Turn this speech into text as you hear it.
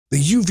The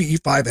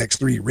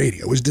UV-5X3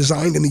 radio is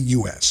designed in the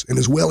US and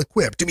is well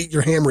equipped to meet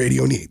your ham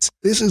radio needs.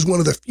 This is one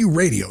of the few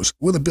radios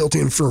with a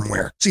built-in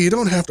firmware, so you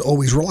don't have to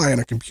always rely on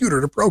a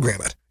computer to program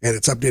it, and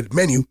its updated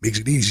menu makes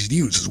it easy to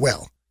use as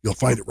well. You'll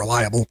find it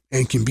reliable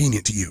and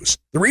convenient to use.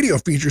 The radio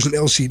features an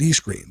LCD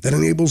screen that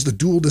enables the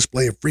dual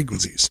display of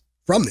frequencies.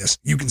 From this,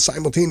 you can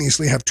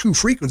simultaneously have two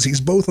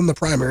frequencies both on the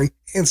primary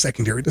and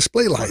secondary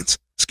display lines.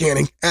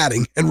 Scanning,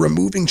 adding, and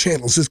removing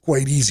channels is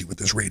quite easy with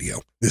this radio.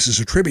 This is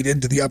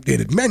attributed to the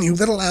updated menu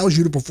that allows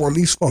you to perform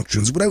these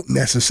functions without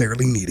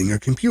necessarily needing a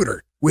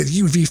computer. With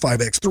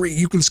UV-5X3,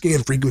 you can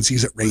scan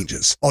frequencies at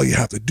ranges. All you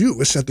have to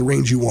do is set the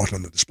range you want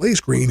on the display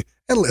screen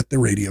and let the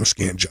radio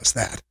scan just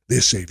that.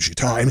 This saves you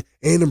time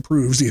and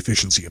improves the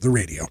efficiency of the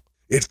radio.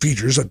 It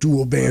features a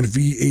dual-band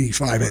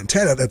V85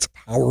 antenna that's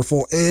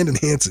powerful and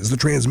enhances the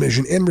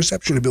transmission and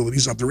reception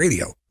abilities of the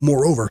radio.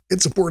 Moreover,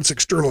 it supports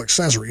external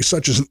accessories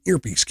such as an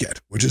earpiece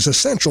kit, which is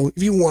essential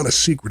if you want a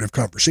secretive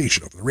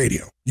conversation over the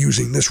radio.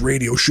 Using this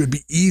radio should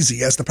be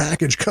easy as the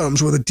package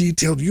comes with a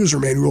detailed user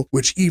manual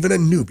which even a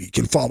newbie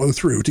can follow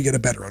through to get a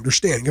better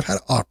understanding of how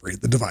to operate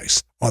the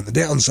device. On the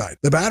downside,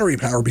 the battery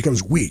power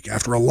becomes weak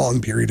after a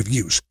long period of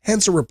use,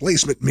 hence a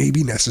replacement may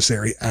be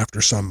necessary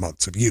after some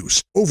months of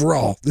use.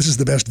 Overall, this is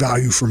the best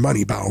value for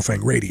money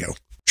Baofeng radio.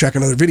 Check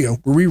another video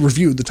where we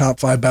reviewed the top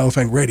 5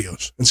 Baofeng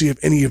radios and see if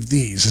any of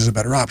these is a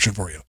better option for you.